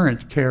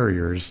current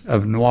carriers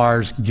of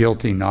noir's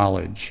guilty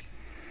knowledge.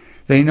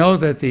 They know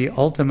that the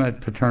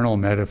ultimate paternal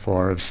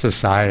metaphor of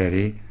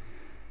society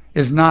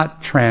is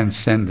not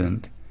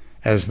transcendent,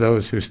 as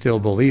those who still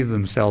believe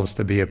themselves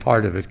to be a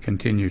part of it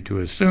continue to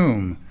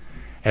assume,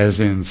 as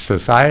in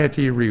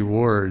society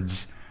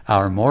rewards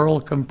our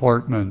moral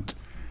comportment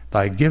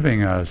by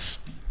giving us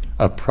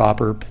a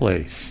proper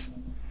place.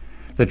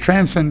 The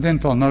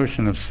transcendental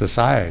notion of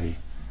society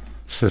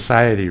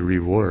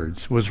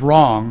rewards, was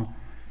wrong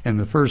in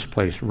the first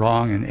place,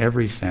 wrong in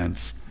every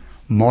sense,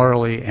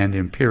 morally and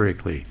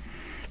empirically.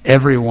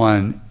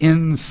 Everyone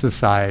in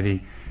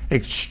society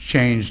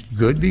exchanged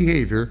good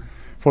behavior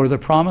for the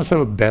promise of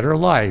a better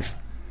life,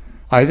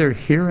 either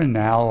here and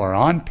now or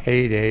on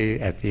payday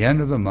at the end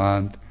of the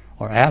month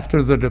or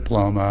after the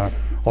diploma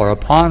or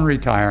upon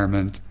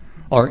retirement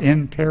or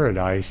in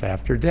paradise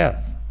after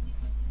death.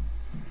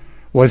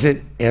 Was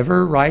it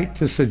ever right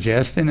to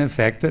suggest in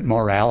effect that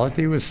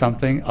morality was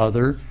something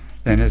other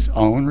than its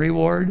own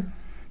reward?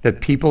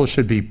 That people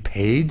should be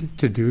paid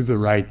to do the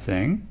right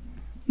thing?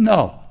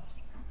 No.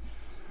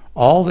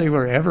 All they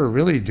were ever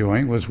really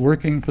doing was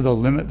working for the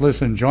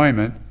limitless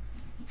enjoyment,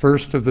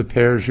 first of the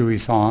père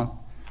jouissant,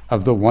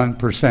 of the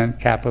 1%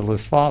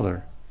 capitalist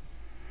father.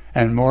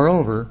 And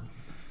moreover,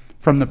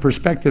 from the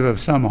perspective of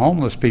some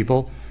homeless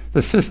people,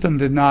 the system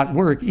did not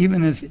work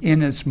even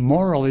in its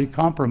morally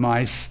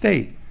compromised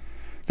state.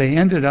 They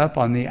ended up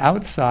on the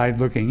outside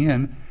looking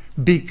in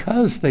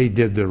because they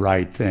did the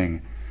right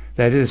thing.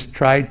 That is,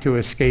 tried to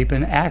escape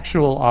an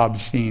actual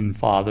obscene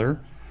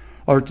father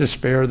or to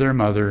spare their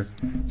mother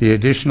the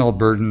additional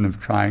burden of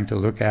trying to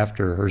look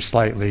after her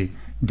slightly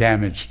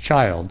damaged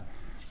child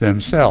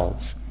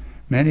themselves.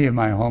 Many of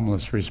my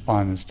homeless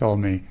respondents told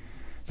me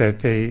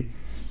that they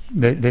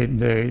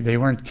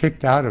weren't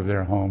kicked out of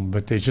their home,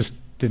 but they just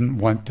didn't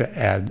want to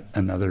add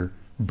another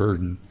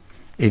burden,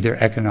 either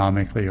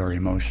economically or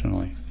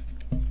emotionally.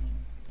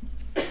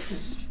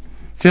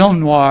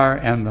 Film noir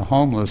and the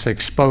homeless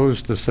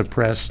expose the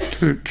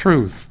suppressed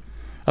truth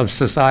of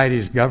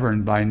societies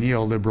governed by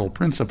neoliberal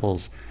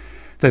principles,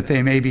 that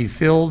they may be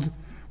filled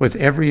with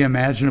every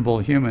imaginable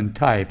human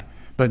type,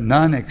 but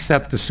none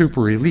except the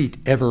super elite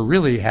ever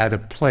really had a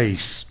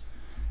place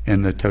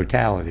in the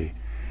totality.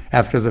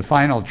 After the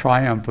final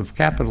triumph of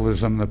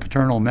capitalism, the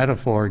paternal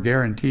metaphor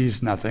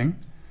guarantees nothing,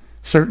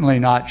 certainly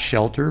not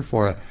shelter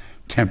for a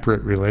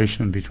temperate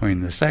relation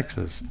between the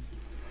sexes.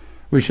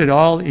 We should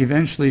all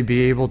eventually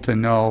be able to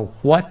know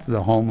what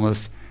the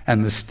homeless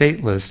and the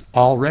stateless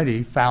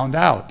already found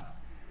out.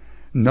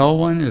 No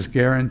one is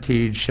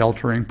guaranteed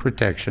sheltering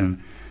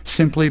protection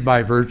simply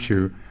by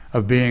virtue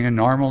of being a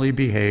normally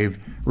behaved,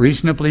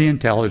 reasonably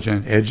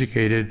intelligent,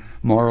 educated,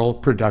 moral,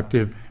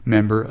 productive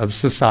member of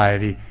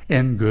society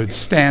in good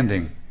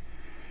standing.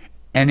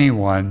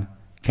 Anyone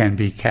can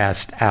be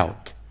cast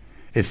out.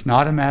 It's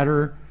not a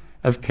matter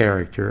of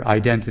character,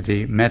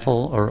 identity,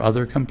 mental, or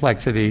other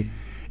complexity.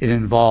 It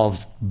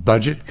involves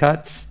budget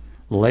cuts,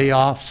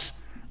 layoffs,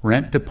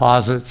 rent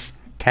deposits,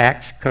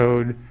 tax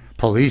code,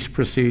 police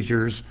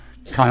procedures,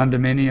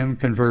 condominium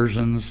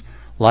conversions,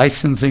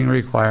 licensing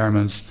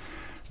requirements,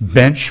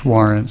 bench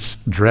warrants,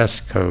 dress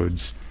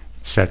codes,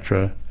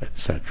 etc.,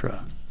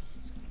 etc.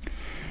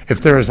 If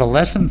there is a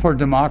lesson for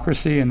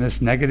democracy in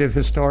this negative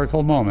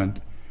historical moment,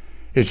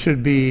 it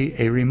should be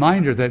a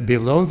reminder that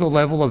below the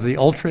level of the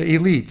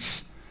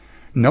ultra-elites,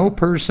 no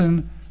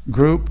person,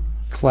 group,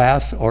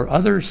 class, or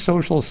other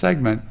social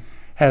segment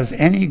has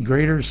any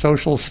greater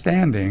social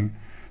standing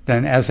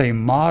than as a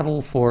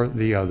model for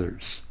the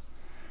others.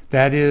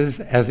 That is,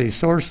 as a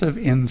source of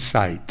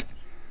insight,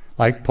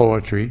 like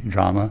poetry,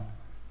 drama,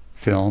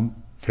 film,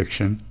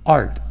 fiction,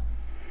 art.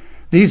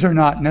 These are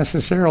not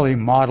necessarily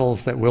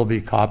models that will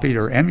be copied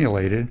or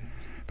emulated,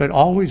 but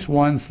always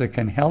ones that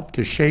can help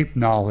to shape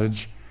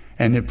knowledge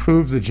and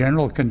improve the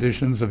general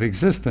conditions of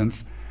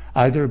existence,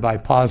 either by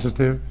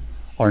positive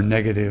or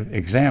negative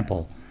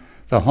example.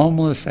 The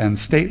homeless and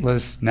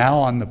stateless, now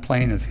on the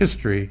plane of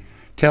history,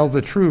 tell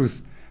the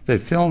truth that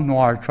film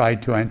noir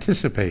tried to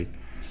anticipate,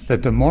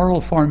 that the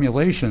moral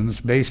formulations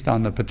based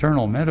on the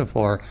paternal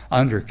metaphor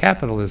under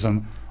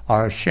capitalism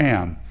are a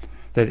sham,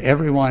 that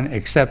everyone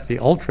except the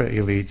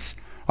ultra-elites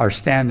are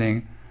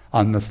standing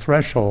on the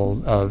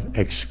threshold of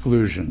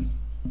exclusion.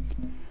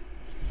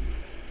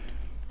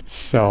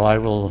 So I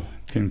will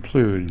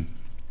conclude.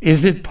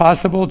 Is it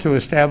possible to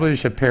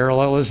establish a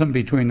parallelism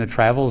between the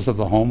travels of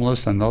the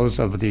homeless and those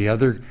of the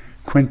other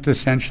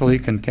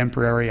quintessentially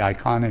contemporary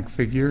iconic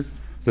figure,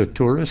 the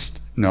tourist?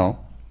 No.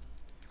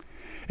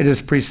 It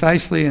is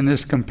precisely in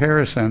this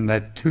comparison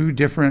that two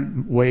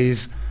different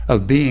ways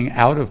of being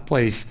out of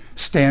place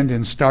stand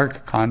in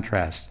stark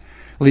contrast,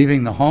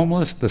 leaving the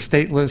homeless, the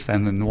stateless,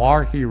 and the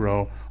noir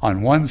hero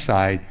on one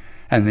side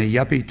and the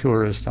yuppie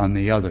tourist on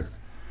the other.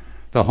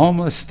 The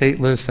homeless,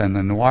 stateless, and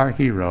the noir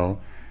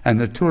hero and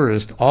the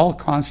tourist all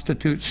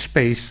constitute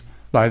space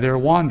by their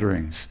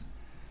wanderings.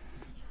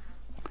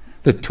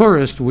 The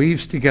tourist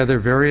weaves together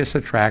various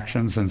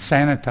attractions and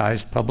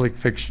sanitized public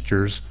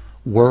fixtures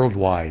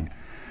worldwide.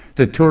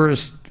 The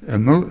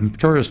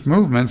tourist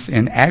movements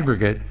in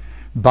aggregate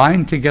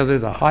bind together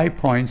the high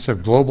points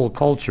of global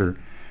culture,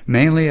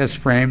 mainly as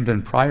framed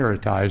and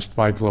prioritized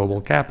by global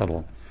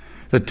capital.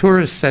 The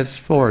tourist sets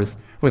forth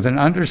with an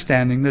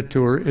understanding the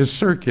tour is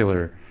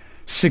circular,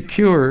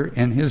 secure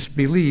in his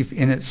belief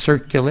in its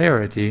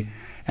circularity,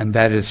 and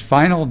that his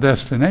final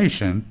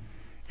destination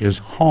is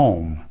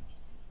home.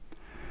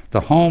 The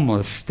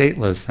homeless,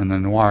 stateless, and the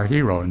noir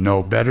hero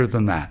know better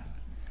than that.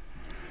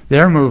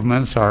 Their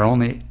movements are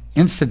only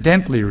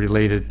incidentally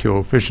related to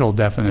official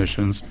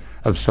definitions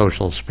of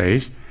social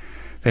space.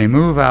 They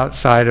move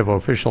outside of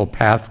official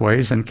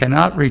pathways and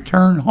cannot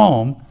return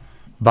home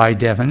by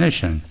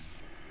definition,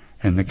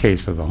 in the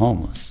case of the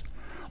homeless,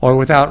 or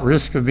without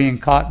risk of being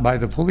caught by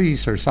the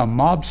police or some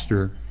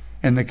mobster,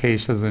 in the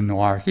case of the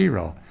noir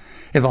hero.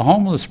 If a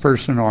homeless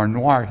person or a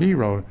noir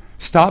hero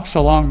stops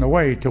along the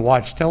way to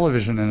watch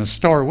television in a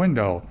store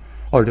window,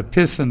 or to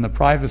piss in the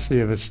privacy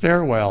of a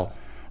stairwell,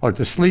 or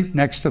to sleep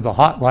next to the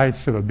hot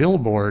lights of a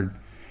billboard,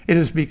 it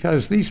is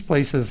because these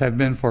places have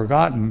been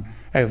forgotten,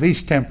 at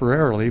least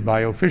temporarily, by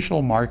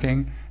official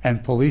marking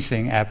and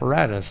policing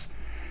apparatus.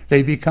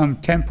 They become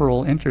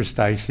temporal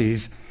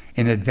interstices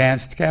in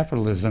advanced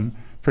capitalism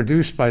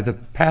produced by the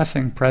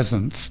passing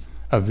presence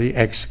of the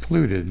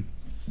excluded.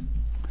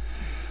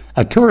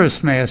 A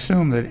tourist may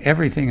assume that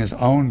everything is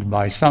owned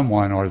by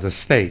someone or the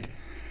state,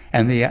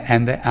 and they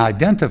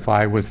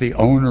identify with the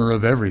owner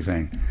of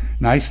everything,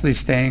 nicely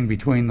staying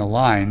between the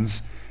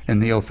lines in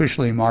the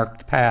officially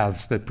marked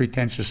paths that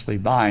pretentiously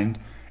bind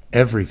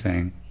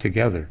everything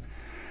together.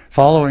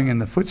 Following in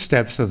the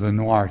footsteps of the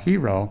noir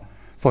hero,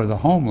 for the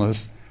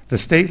homeless, the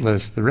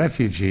stateless, the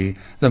refugee,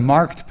 the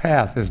marked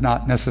path is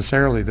not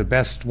necessarily the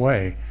best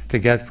way to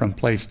get from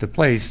place to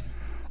place,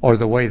 or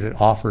the way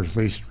that offers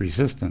least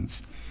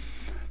resistance.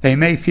 They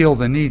may feel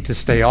the need to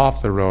stay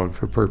off the road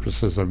for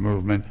purposes of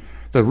movement.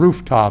 The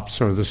rooftops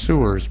or the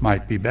sewers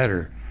might be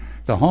better.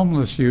 The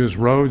homeless use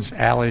roads,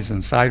 alleys,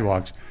 and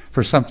sidewalks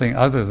for something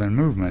other than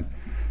movement.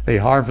 They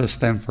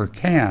harvest them for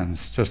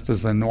cans, just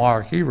as the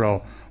noir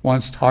hero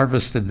once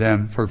harvested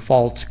them for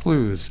false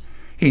clues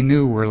he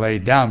knew were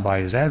laid down by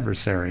his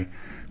adversary.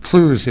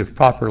 Clues, if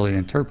properly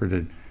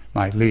interpreted,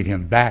 might lead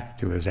him back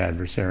to his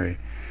adversary.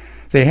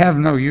 They have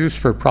no use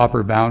for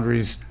proper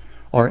boundaries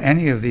or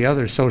any of the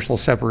other social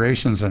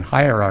separations and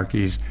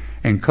hierarchies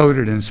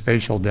encoded in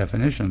spatial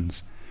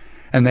definitions.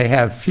 And they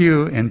have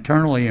few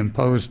internally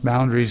imposed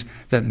boundaries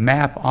that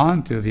map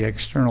onto the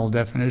external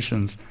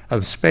definitions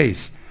of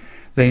space.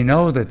 They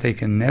know that they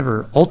can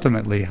never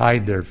ultimately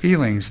hide their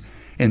feelings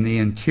in the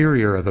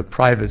interior of a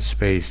private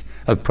space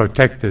of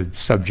protected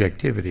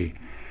subjectivity.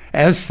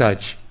 As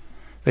such,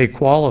 they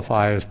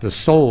qualify as the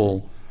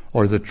soul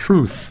or the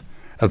truth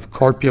of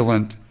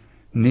corpulent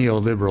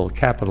neoliberal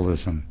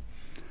capitalism.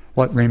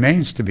 What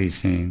remains to be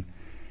seen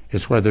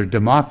is whether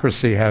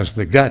democracy has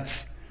the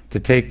guts to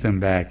take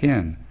them back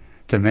in,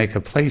 to make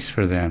a place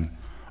for them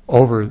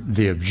over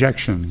the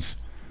objections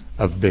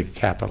of big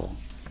capital.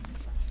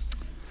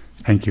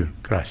 Thank you.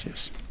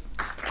 Gracias.